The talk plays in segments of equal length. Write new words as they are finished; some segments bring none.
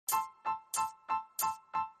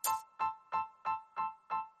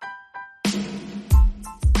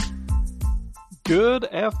Good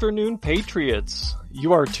afternoon, Patriots.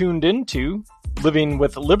 You are tuned into Living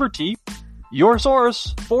with Liberty, your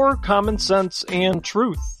source for common sense and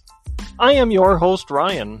truth. I am your host,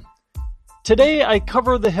 Ryan. Today I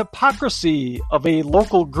cover the hypocrisy of a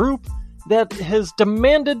local group that has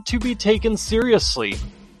demanded to be taken seriously.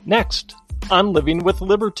 Next on Living with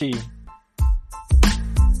Liberty.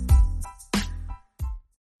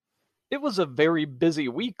 It was a very busy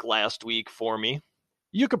week last week for me.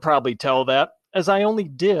 You could probably tell that, as I only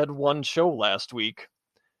did one show last week.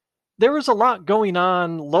 There is a lot going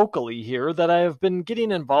on locally here that I have been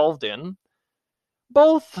getting involved in,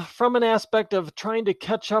 both from an aspect of trying to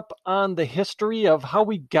catch up on the history of how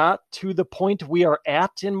we got to the point we are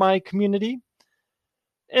at in my community,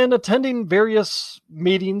 and attending various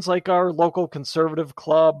meetings like our local conservative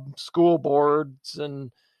club, school boards,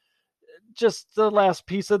 and just the last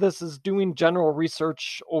piece of this is doing general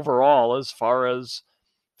research overall as far as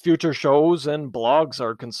future shows and blogs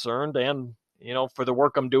are concerned, and, for the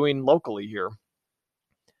work I'm doing locally here.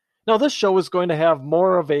 Now, this show is going to have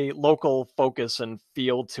more of a local focus and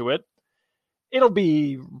feel to it. It'll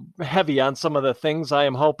be heavy on some of the things I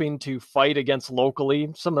am hoping to fight against locally,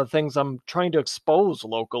 some of the things I'm trying to expose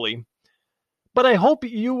locally. But I hope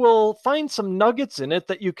you will find some nuggets in it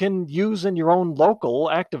that you can use in your own local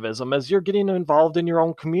activism as you're getting involved in your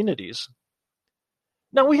own communities.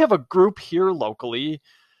 Now, we have a group here locally.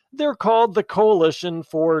 They're called the Coalition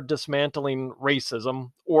for Dismantling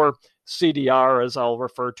Racism, or CDR as I'll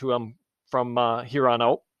refer to them from here on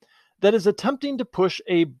out, that is attempting to push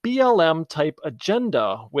a BLM-type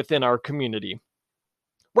agenda within our community.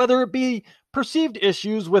 Whether it be perceived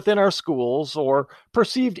issues within our schools or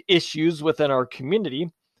perceived issues within our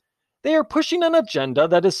community, they are pushing an agenda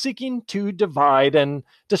that is seeking to divide and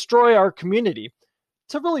destroy our community,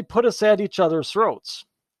 to really put us at each other's throats.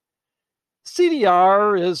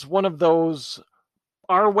 CDR is one of those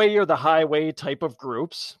our way or the highway type of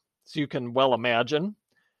groups, as you can well imagine.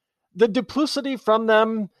 The duplicity from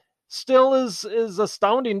them still is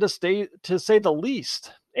astounding to say the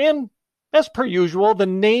least. And as per usual, the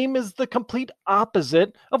name is the complete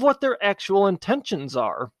opposite of what their actual intentions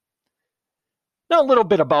are. Now, a little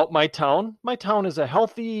bit about my town. My town is a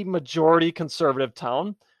healthy majority conservative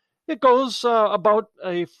town. It goes about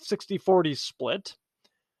a 60-40 split.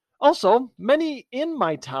 Also, many in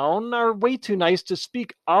my town are way too nice to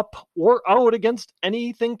speak up or out against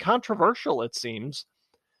anything controversial, it seems.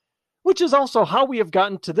 Which is also how we have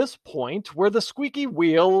gotten to this point where the squeaky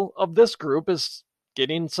wheel of this group is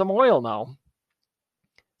getting some oil now.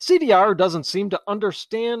 CDR doesn't seem to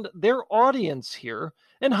understand their audience here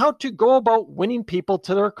and how to go about winning people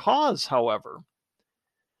to their cause, however.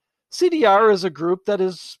 CDR is a group that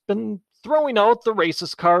has been throwing out the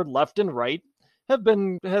racist card left and right,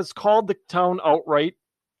 has called the town outright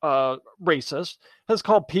racist, has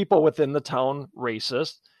called people within the town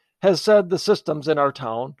racist, has said the systems in our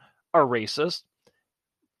town are racist.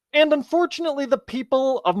 And unfortunately, the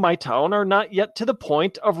people of my town are not yet to the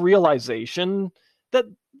point of realization that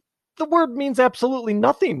the word means absolutely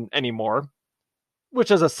nothing anymore,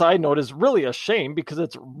 which as a side note is really a shame because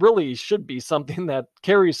it really should be something that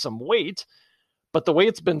carries some weight. But the way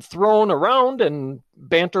it's been thrown around and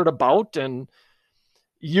bantered about and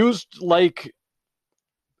used like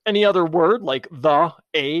any other word, like the,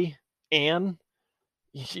 a, an,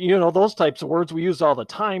 those types of words we use all the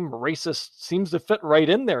time, racist seems to fit right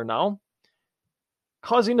in there now,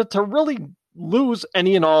 causing it to really lose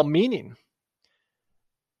any and all meaning.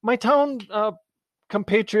 My town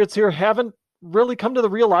compatriots here haven't really come to the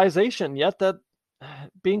realization yet that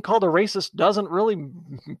being called a racist doesn't really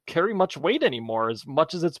carry much weight anymore, as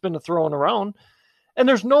much as it's been thrown around. And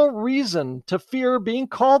there's no reason to fear being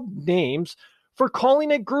called names for calling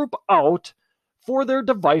a group out for their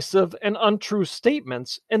divisive and untrue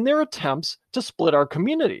statements and their attempts to split our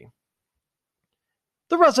community.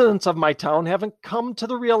 The residents of my town haven't come to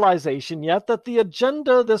the realization yet that the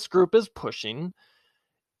agenda this group is pushing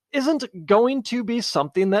isn't going to be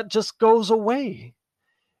something that just goes away.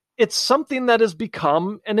 It's something that has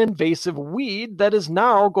become an invasive weed that is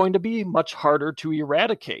now going to be much harder to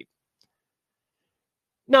eradicate.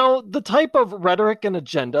 Now, the type of rhetoric and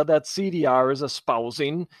agenda that CDR is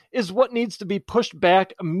espousing is what needs to be pushed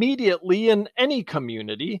back immediately in any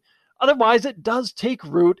community. Otherwise, it does take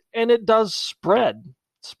root and it does spread.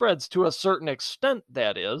 It spreads to a certain extent,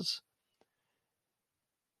 that is.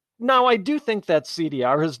 Now, I do think that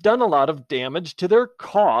CDR has done a lot of damage to their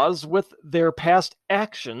cause with their past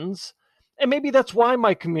actions, and maybe that's why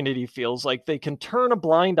my community feels like they can turn a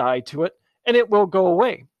blind eye to it and it will go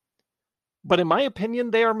away. But in my opinion,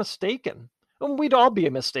 they are mistaken. And we'd all be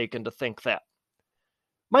mistaken to think that.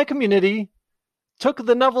 My community took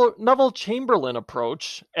the Neville Chamberlain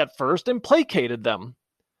approach at first and placated them,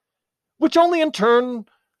 which only in turn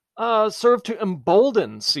served to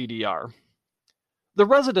embolden CDR. The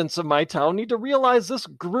residents of my town need to realize this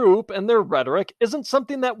group and their rhetoric isn't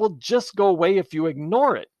something that will just go away if you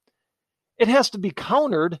ignore it. It has to be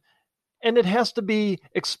countered, and it has to be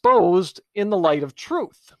exposed in the light of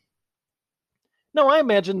truth. Now, I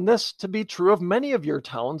imagine this to be true of many of your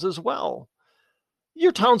towns as well.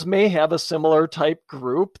 Your towns may have a similar type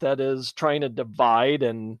group that is trying to divide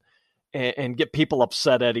and get people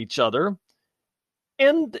upset at each other.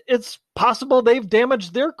 And it's possible they've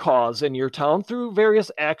damaged their cause in your town through various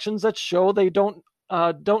actions that show they don't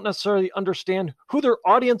necessarily understand who their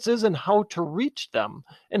audience is and how to reach them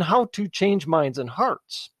and how to change minds and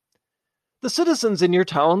hearts. The citizens in your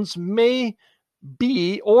towns may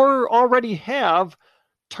be or already have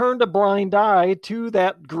turned a blind eye to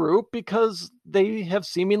that group because they have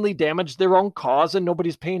seemingly damaged their own cause and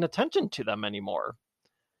nobody's paying attention to them anymore.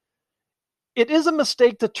 It is a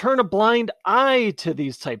mistake to turn a blind eye to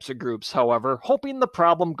these types of groups, however, hoping the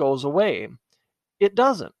problem goes away. It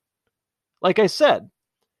doesn't. Like I said,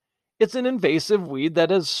 it's an invasive weed that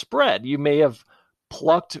has spread. You may have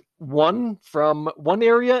plucked one from one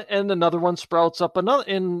area and another one sprouts up another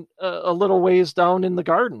in a little ways down in the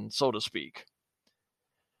garden, so to speak.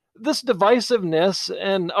 This divisiveness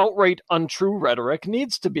and outright untrue rhetoric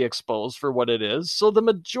needs to be exposed for what it is, so the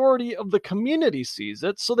majority of the community sees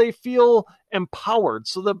it, so they feel empowered,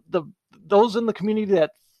 so those in the community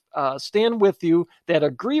that stand with you, that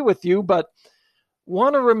agree with you, but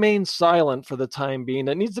want to remain silent for the time being.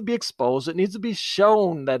 It needs to be exposed. It needs to be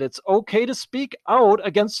shown that it's okay to speak out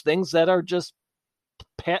against things that are just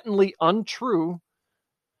patently untrue,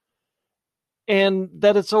 and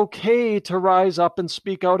that it's okay to rise up and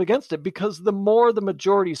speak out against it, because the more the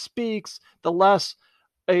majority speaks, the less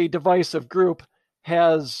a divisive group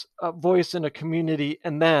has a voice in a community,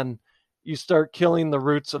 and then you start killing the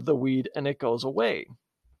roots of the weed and it goes away.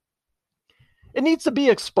 It needs to be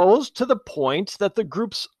exposed to the point that the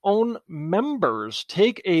group's own members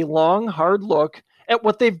take a long, hard look at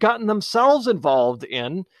what they've gotten themselves involved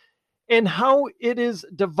in and how it is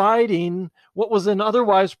dividing what was an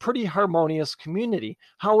otherwise pretty harmonious community,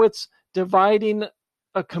 how it's dividing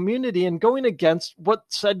a community and going against what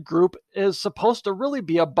said group is supposed to really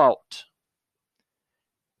be about.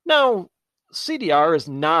 Now, CDR is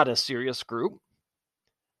not a serious group.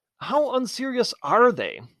 How unserious are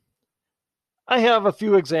they? I have a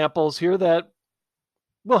few examples here that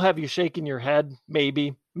will have you shaking your head,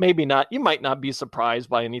 maybe not. You might not be surprised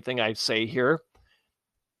by anything I say here.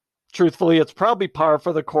 Truthfully, it's probably par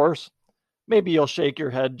for the course. Maybe you'll shake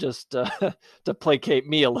your head just to placate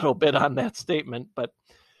me a little bit on that statement. But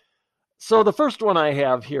so the first one I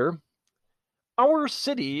have here, our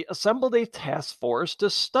city assembled a task force to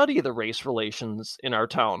study the race relations in our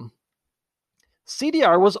town.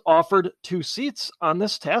 CDR was offered 2 seats on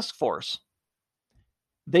this task force.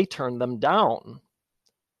 They turned them down.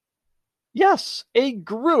 Yes, a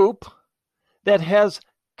group that has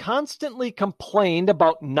constantly complained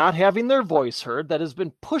about not having their voice heard, that has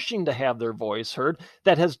been pushing to have their voice heard,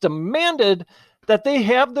 that has demanded that they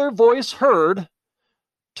have their voice heard,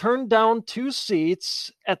 turned down 2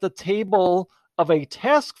 seats at the table of a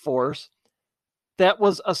task force that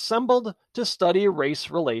was assembled to study race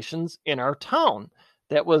relations in our town,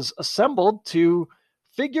 that was assembled to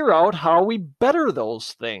figure out how we better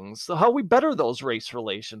those things, how we better those race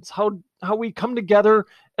relations, how we come together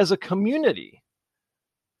as a community.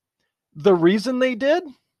 The reason they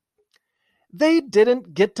didn't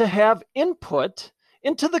get to have input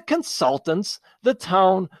into the consultants the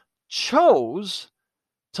town chose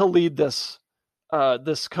to lead this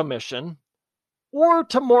commission, or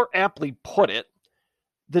to more aptly put it,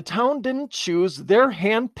 the town didn't choose their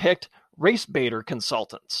hand-picked race baiter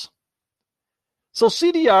consultants. So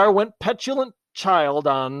CDR went petulant child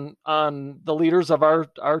on the leaders of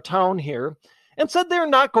our town here and said they're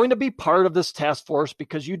not going to be part of this task force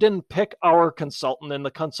because you didn't pick our consultant, and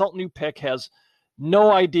the consultant you pick has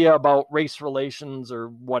no idea about race relations or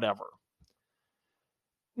whatever.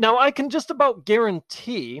 Now, I can just about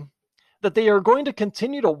guarantee that they are going to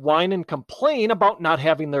continue to whine and complain about not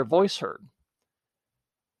having their voice heard,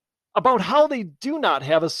 about how they do not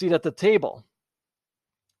have a seat at the table.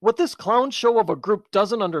 What this clown show of a group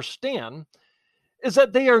doesn't understand is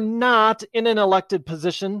that they are not in an elected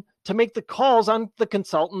position to make the calls on the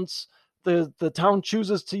consultants the town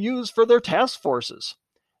chooses to use for their task forces.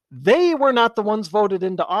 They were not the ones voted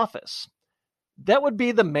into office. That would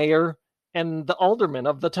be the mayor and the aldermen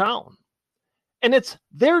of the town. And it's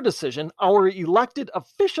their decision, our elected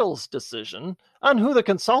officials' decision, on who the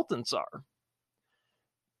consultants are.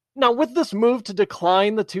 Now, with this move to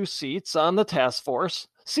decline the 2 seats on the task force,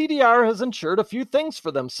 CDR has ensured a few things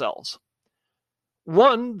for themselves.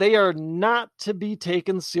 One, they are not to be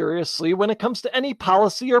taken seriously when it comes to any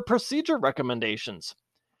policy or procedure recommendations.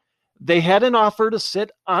 They had an offer to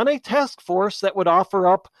sit on a task force that would offer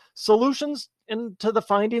up solutions into the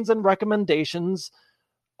findings and recommendations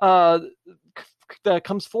that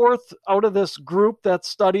comes forth out of this group that's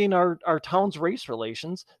studying our town's race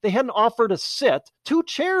relations. They had an offer to sit, 2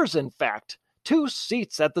 chairs, in fact, 2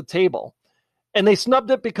 seats at the table. And they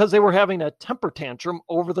snubbed it because they were having a temper tantrum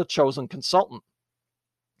over the chosen consultant.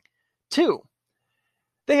 2,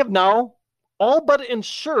 they have now all but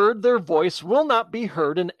ensured their voice will not be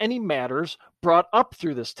heard in any matters brought up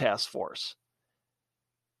through this task force.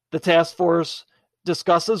 The task force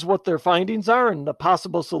discusses what their findings are and the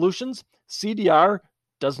possible solutions. CDR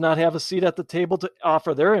does not have a seat at the table to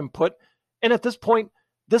offer their input. And at this point,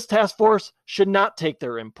 this task force should not take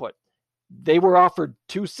their input. They were offered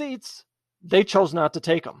 2 seats. They chose not to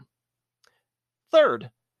take them.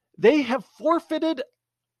 Third, they have forfeited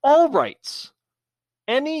all rights,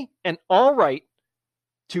 any and all right,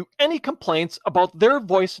 to any complaints about their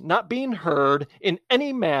voice not being heard in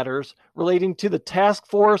any matters relating to the task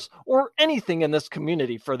force or anything in this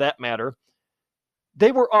community for that matter.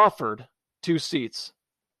 They were offered 2 seats.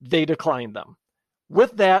 They declined them.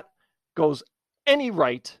 With that goes any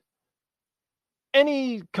right,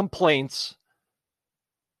 any complaints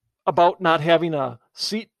about not having a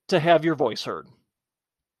seat to have your voice heard.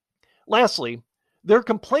 Lastly, their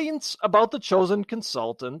complaints about the chosen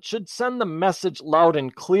consultant should send the message loud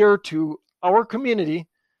and clear to our community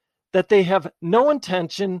that they have no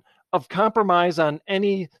intention of compromise on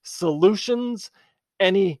any solutions,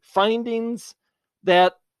 any findings,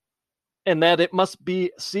 that it must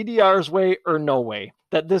be CDR's way or no way.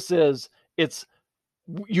 That this is, it's,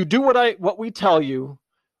 you do what we tell you,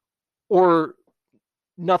 or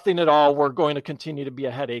nothing at all. We're going to continue to be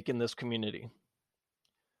a headache in this community.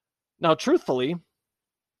 Now, truthfully,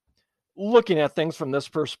 looking at things from this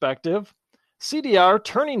perspective, CDR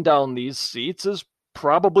turning down these seats is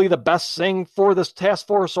probably the best thing for this task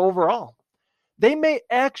force overall. They may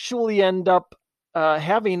actually end up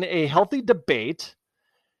having a healthy debate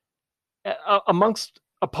amongst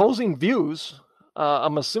opposing views.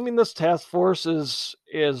 I'm assuming this task force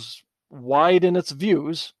is wide in its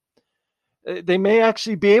views. They may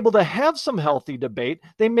actually be able to have some healthy debate.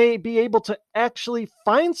 They may be able to actually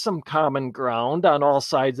find some common ground on all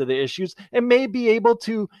sides of the issues and may be able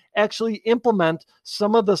to actually implement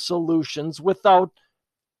some of the solutions without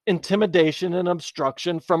intimidation and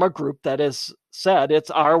obstruction from a group that has said it's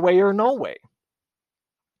our way or no way.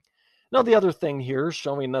 Now, the other thing here,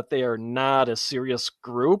 showing that they are not a serious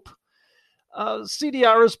group,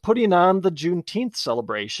 CDR is putting on the Juneteenth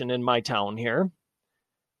celebration in my town here.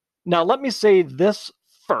 Now, let me say this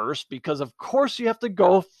first, because of course you have to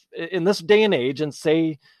go in this day and age and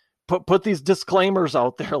say, put these disclaimers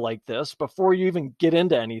out there like this before you even get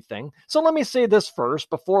into anything. So let me say this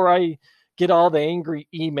first before I get all the angry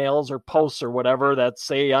emails or posts or whatever that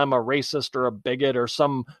say I'm a racist or a bigot or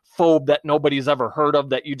some phobe that nobody's ever heard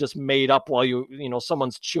of that you just made up while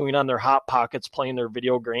someone's chewing on their hot pockets, playing their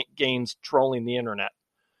video games, trolling the internet.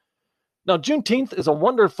 Now, Juneteenth is a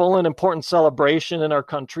wonderful and important celebration in our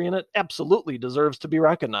country, and it absolutely deserves to be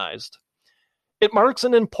recognized. It marks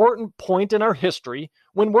an important point in our history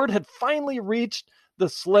when word had finally reached the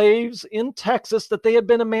slaves in Texas that they had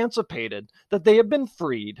been emancipated, that they had been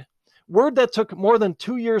freed. Word that took more than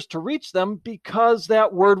 2 years to reach them because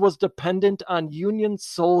that word was dependent on Union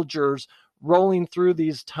soldiers rolling through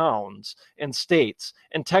these towns and states.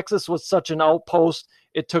 And Texas was such an outpost,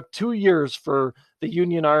 it took 2 years for the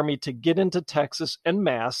Union Army to get into Texas en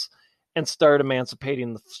masse and start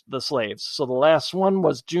emancipating the slaves. So the last one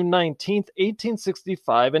was June 19th,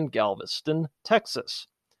 1865 in Galveston, Texas.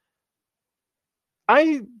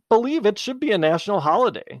 I believe it should be a national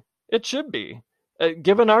holiday. It should be.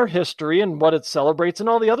 Given our history and what it celebrates and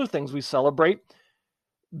all the other things we celebrate,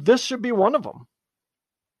 this should be one of them.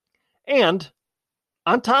 And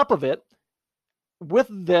on top of it, with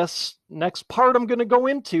this next part I'm going to go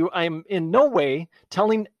into, I'm in no way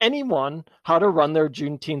telling anyone how to run their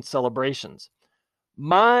Juneteenth celebrations.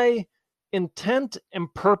 My intent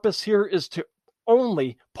and purpose here is to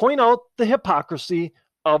only point out the hypocrisy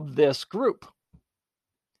of this group.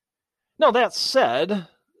 Now, that said,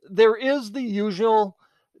 there is the usual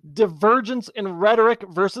divergence in rhetoric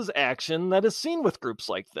versus action that is seen with groups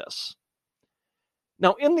like this.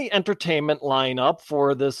 Now, in the entertainment lineup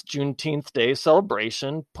for this Juneteenth Day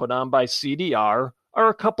celebration put on by CDR are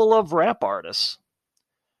a couple of rap artists.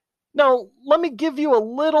 Now, let me give you a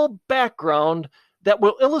little background that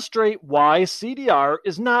will illustrate why CDR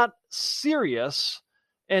is not serious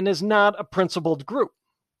and is not a principled group.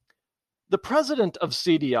 The president of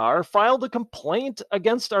CDR filed a complaint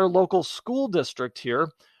against our local school district here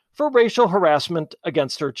for racial harassment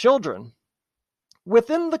against her children.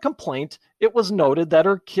 Within the complaint, it was noted that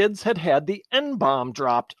her kids had had the N-bomb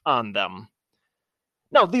dropped on them.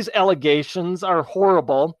 Now, these allegations are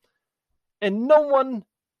horrible, and no one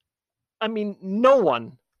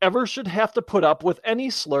ever should have to put up with any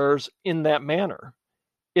slurs in that manner.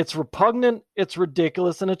 It's repugnant, it's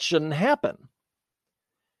ridiculous, and it shouldn't happen.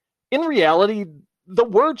 In reality, the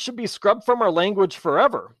word should be scrubbed from our language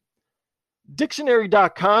forever.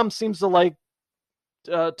 Dictionary.com seems to like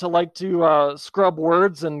to scrub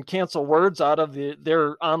words and cancel words out of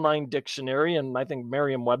their online dictionary, and I think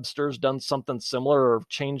Merriam-Webster's done something similar or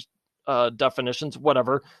changed definitions,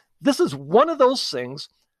 whatever. This is one of those things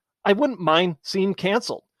I wouldn't mind seeing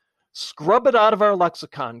canceled. Scrub it out of our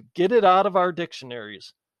lexicon. Get it out of our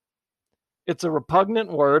dictionaries. It's a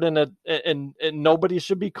repugnant word, and nobody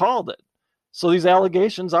should be called it. So these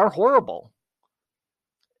allegations are horrible.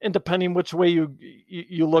 And depending which way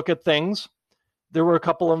you look at things, there were a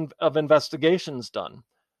couple of investigations done.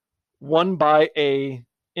 One by a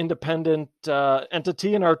independent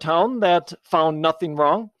entity in our town that found nothing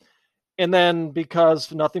wrong. And then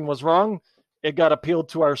because nothing was wrong, it got appealed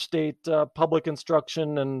to our state public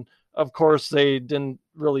instruction. And of course, they didn't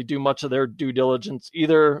really do much of their due diligence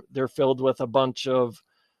either. They're filled with a bunch of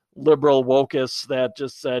liberal wokists that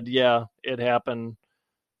just said, yeah, it happened.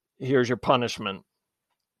 Here's your punishment.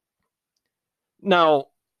 Now,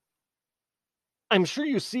 I'm sure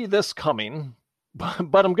you see this coming,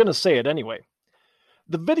 but I'm going to say it anyway.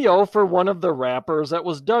 The video for one of the rappers that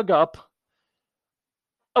was dug up,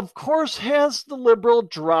 of course, has the liberal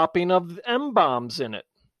dropping of M-bombs in it.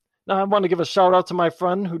 Now, I want to give a shout out to my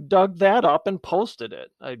friend who dug that up and posted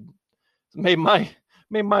it. I made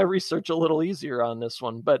my research a little easier on this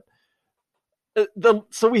one. But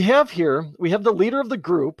so we have the leader of the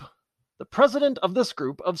group, the president of this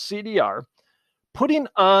group of CDR, putting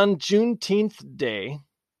on Juneteenth Day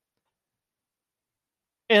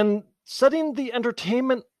and setting the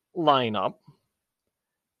entertainment lineup.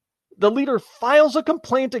 The leader files a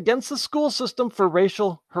complaint against the school system for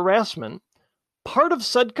racial harassment. Part of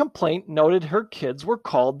said complaint noted her kids were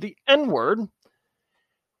called the N-word.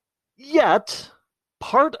 Yet,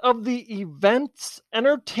 part of the event's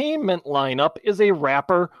entertainment lineup is a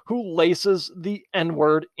rapper who laces the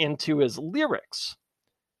N-word into his lyrics.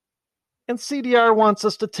 And CDR wants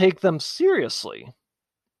us to take them seriously.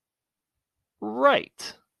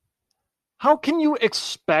 Right. How can you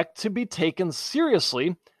expect to be taken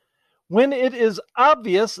seriously when it is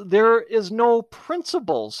obvious there is no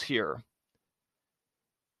principles here?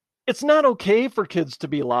 It's not okay for kids to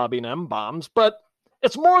be lobbing M-bombs, but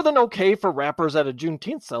it's more than okay for rappers at a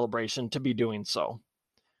Juneteenth celebration to be doing so.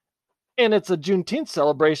 And it's a Juneteenth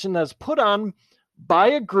celebration that's put on by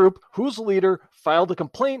a group whose leader filed a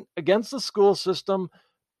complaint against the school system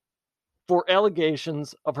for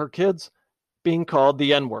allegations of her kids being called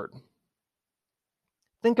the N-word.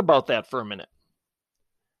 Think about that for a minute.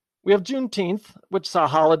 We have Juneteenth, which is a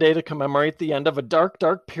holiday to commemorate the end of a dark,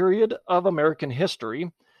 dark period of American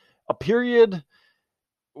history, a period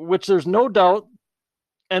which there's no doubt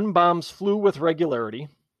N-bombs flew with regularity.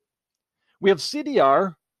 We have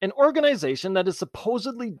CDR, an organization that is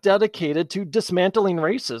supposedly dedicated to dismantling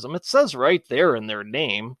racism. It says right there in their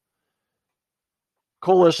name,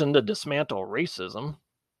 Coalition to Dismantle Racism.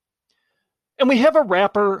 And we have a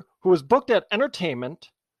rapper who was booked at entertainment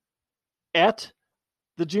at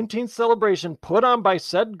the Juneteenth celebration put on by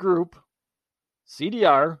said group,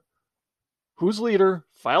 CDR, whose leader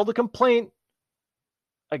filed a complaint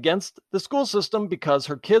against the school system because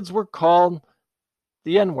her kids were called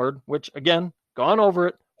the N-word, which, again, gone over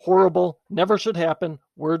it, horrible, never should happen.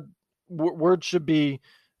 Word should be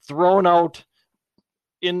thrown out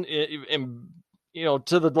in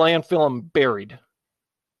to the landfill and buried.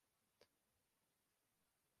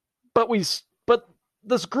 But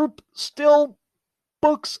this group still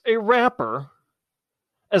books a rapper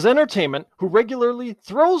as entertainment who regularly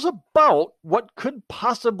throws about what could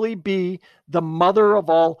possibly be the mother of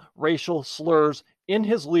all racial slurs in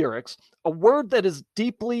his lyrics, a word that is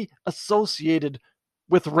deeply associated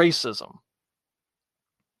with racism.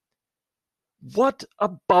 What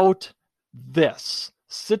about this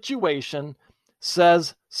situation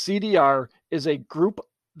says CDR is a group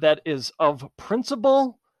that is of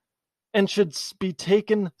principle and should be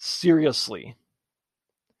taken seriously?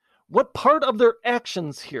 What part of their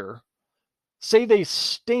actions here say they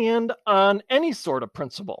stand on any sort of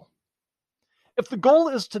principle? If the goal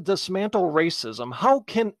is to dismantle racism, how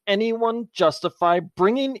can anyone justify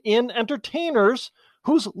bringing in entertainers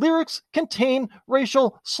whose lyrics contain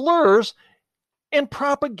racial slurs and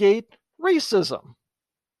propagate racism?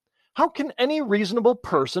 How can any reasonable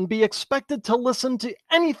person be expected to listen to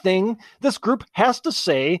anything this group has to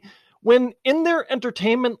say when in their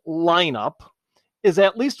entertainment lineup is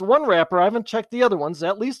at least one rapper, I haven't checked the other ones,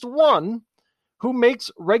 at least one, who makes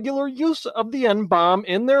regular use of the N-bomb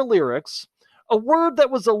in their lyrics, a word that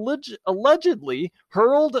was allegedly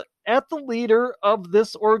hurled at the leader of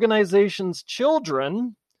this organization's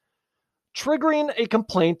children, triggering a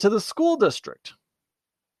complaint to the school district?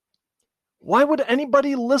 Why would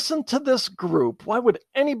anybody listen to this group? Why would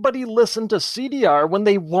anybody listen to CDR when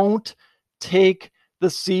they won't take the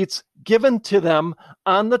seats given to them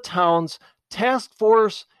on the town's task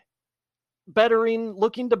force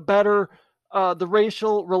looking to better the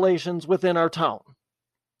racial relations within our town?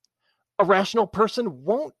 A rational person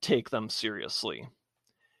won't take them seriously.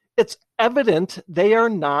 It's evident they are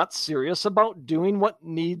not serious about doing what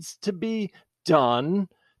needs to be done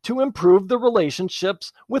to improve the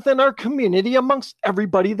relationships within our community amongst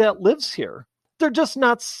everybody that lives here. They're just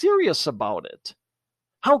not serious about it.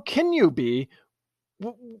 How can you be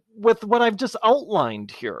with what I've just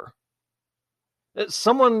outlined here?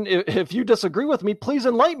 Someone, if you disagree with me, please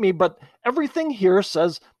enlighten me, but everything here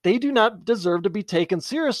says they do not deserve to be taken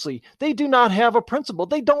seriously. They do not have a principle.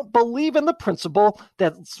 They don't believe in the principle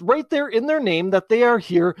that's right there in their name, that they are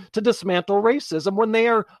here to dismantle racism, when they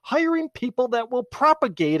are hiring people that will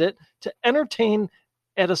propagate it to entertain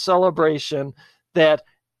at a celebration that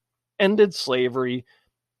ended slavery.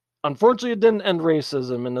 Unfortunately, it didn't end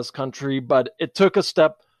racism in this country, but it took a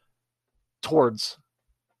step towards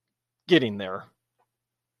getting there.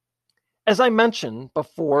 As I mentioned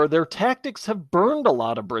before, their tactics have burned a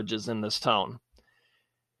lot of bridges in this town.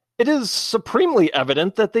 It is supremely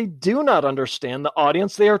evident that they do not understand the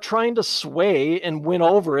audience they are trying to sway and win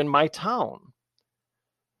over in my town.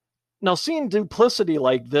 Now, seeing duplicity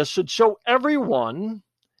like this should show everyone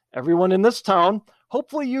in this town,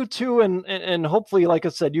 hopefully you too, and hopefully, like I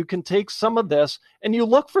said, you can take some of this and you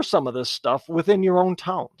look for some of this stuff within your own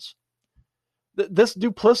towns. This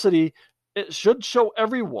duplicity, it should show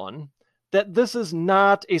everyone that this is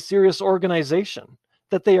not a serious organization,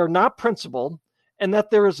 that they are not principled, and that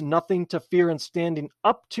there is nothing to fear in standing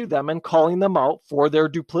up to them and calling them out for their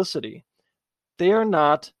duplicity. They are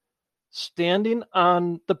not standing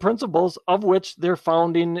on the principles of which their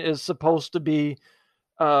founding is supposed to be,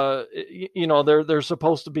 they're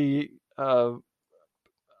supposed to be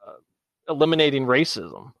eliminating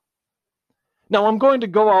racism. Now, I'm going to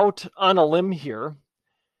go out on a limb here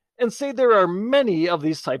and say there are many of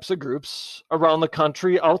these types of groups around the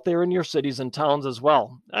country, out there in your cities and towns as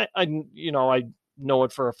well. I know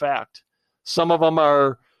it for a fact. Some of them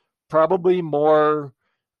are probably more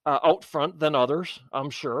out front than others,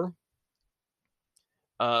 I'm sure.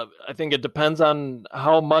 I think it depends on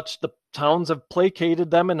how much the towns have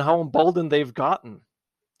placated them and how emboldened they've gotten.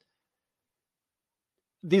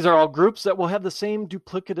 These are all groups that will have the same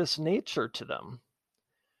duplicitous nature to them.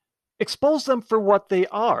 Expose them for what they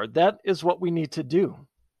are. That is what we need to do.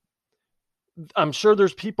 I'm sure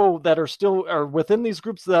there's people that are within these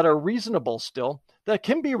groups that are reasonable still, that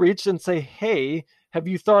can be reached and say, hey, have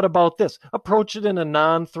you thought about this? Approach it in a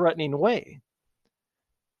non-threatening way.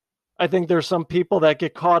 I think there's some people that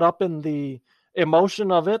get caught up in the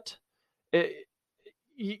emotion of it.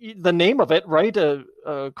 The name of it, right?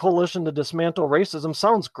 A coalition to dismantle racism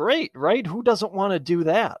sounds great, right? Who doesn't want to do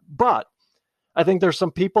that? But I think there's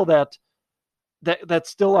some people that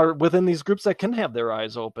still are within these groups that can have their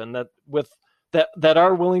eyes open, that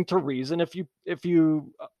are willing to reason. If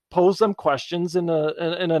you pose them questions in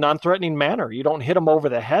a non-threatening manner, you don't hit them over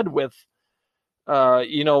the head with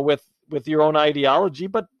your own ideology,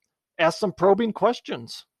 but ask some probing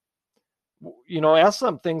questions. Ask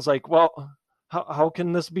them things like, well, how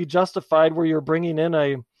can this be justified where you're bringing in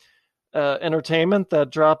a entertainment that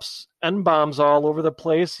drops N-bombs all over the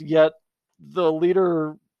place, yet the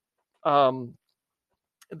leader, the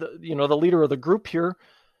leader of the group here,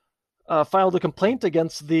 filed a complaint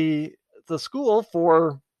against the school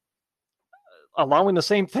for allowing the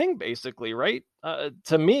same thing, basically, right?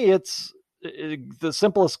 To me, it's the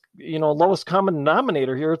simplest, lowest common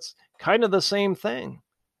denominator here. It's kind of the same thing.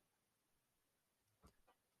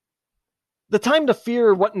 The time to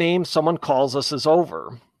fear what name someone calls us is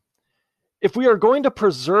over. If we are going to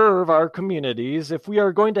preserve our communities, if we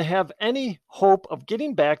are going to have any hope of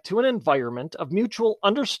getting back to an environment of mutual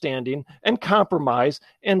understanding and compromise,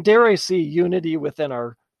 and dare I say, unity within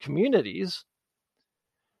our communities,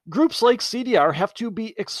 Groups like CDR have to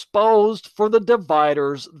be exposed for the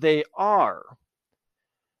dividers they are.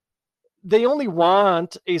 They only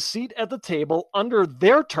want a seat at the table under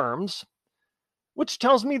their terms, which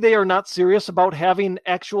tells me they are not serious about having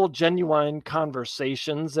actual genuine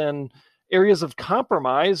conversations and areas of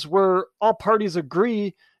compromise where all parties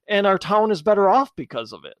agree and our town is better off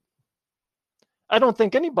because of it. I don't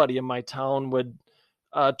think anybody in my town would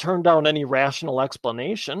turn down any rational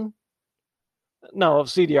explanation. Now,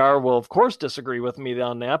 CDR will, of course, disagree with me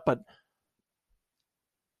on that, but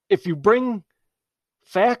if you bring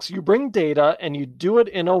facts, you bring data, and you do it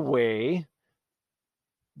in a way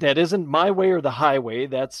that isn't my way or the highway,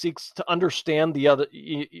 that seeks to understand the other,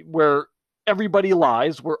 where everybody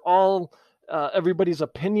lies, where all everybody's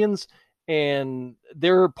opinions and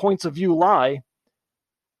their points of view lie,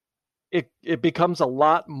 it becomes a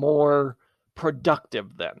lot more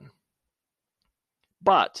productive then.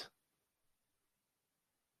 But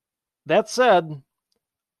that said,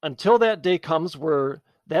 until that day comes where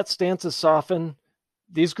that stance is softened,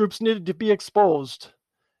 these groups need to be exposed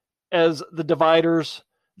as the dividers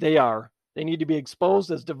they are. They need to be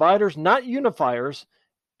exposed as dividers, not unifiers,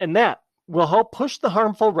 and that will help push the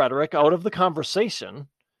harmful rhetoric out of the conversation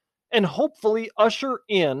and hopefully usher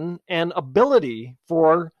in an ability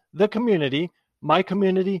for the community, my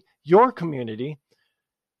community, your community,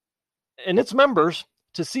 and its members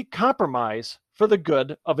to seek compromise for the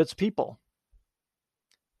good of its people.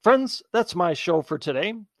 Friends, that's my show for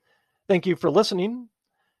today. Thank you for listening.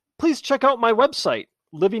 Please check out my website,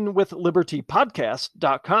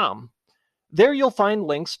 livingwithlibertypodcast.com. There you'll find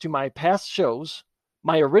links to my past shows,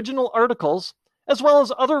 my original articles, as well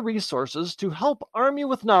as other resources to help arm you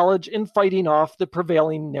with knowledge in fighting off the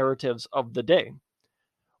prevailing narratives of the day.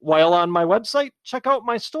 While on my website, check out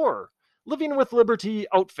my store, Living with Liberty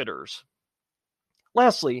Outfitters.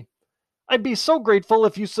 Lastly, I'd be so grateful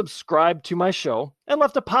if you subscribed to my show and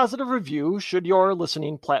left a positive review should your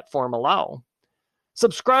listening platform allow.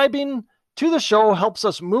 Subscribing to the show helps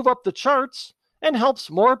us move up the charts and helps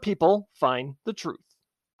more people find the truth.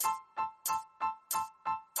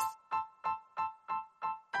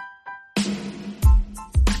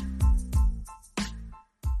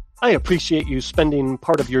 I appreciate you spending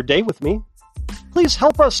part of your day with me. Please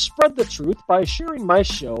help us spread the truth by sharing my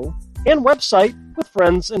show and website with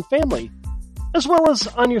friends and family, as well as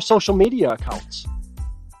on your social media accounts.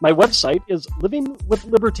 My website is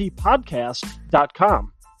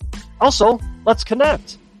livingwithlibertypodcast.com. Also, let's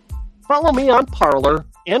connect. Follow me on Parler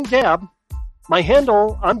and Gab. My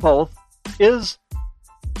handle on both is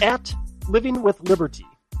 @livingwithliberty.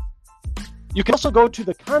 You can also go to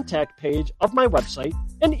the contact page of my website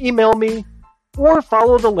and email me or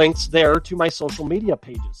follow the links there to my social media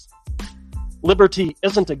pages. Liberty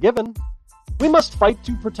isn't a given. We must fight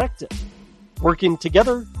to protect it. Working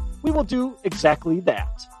together, we will do exactly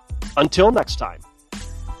that. Until next time.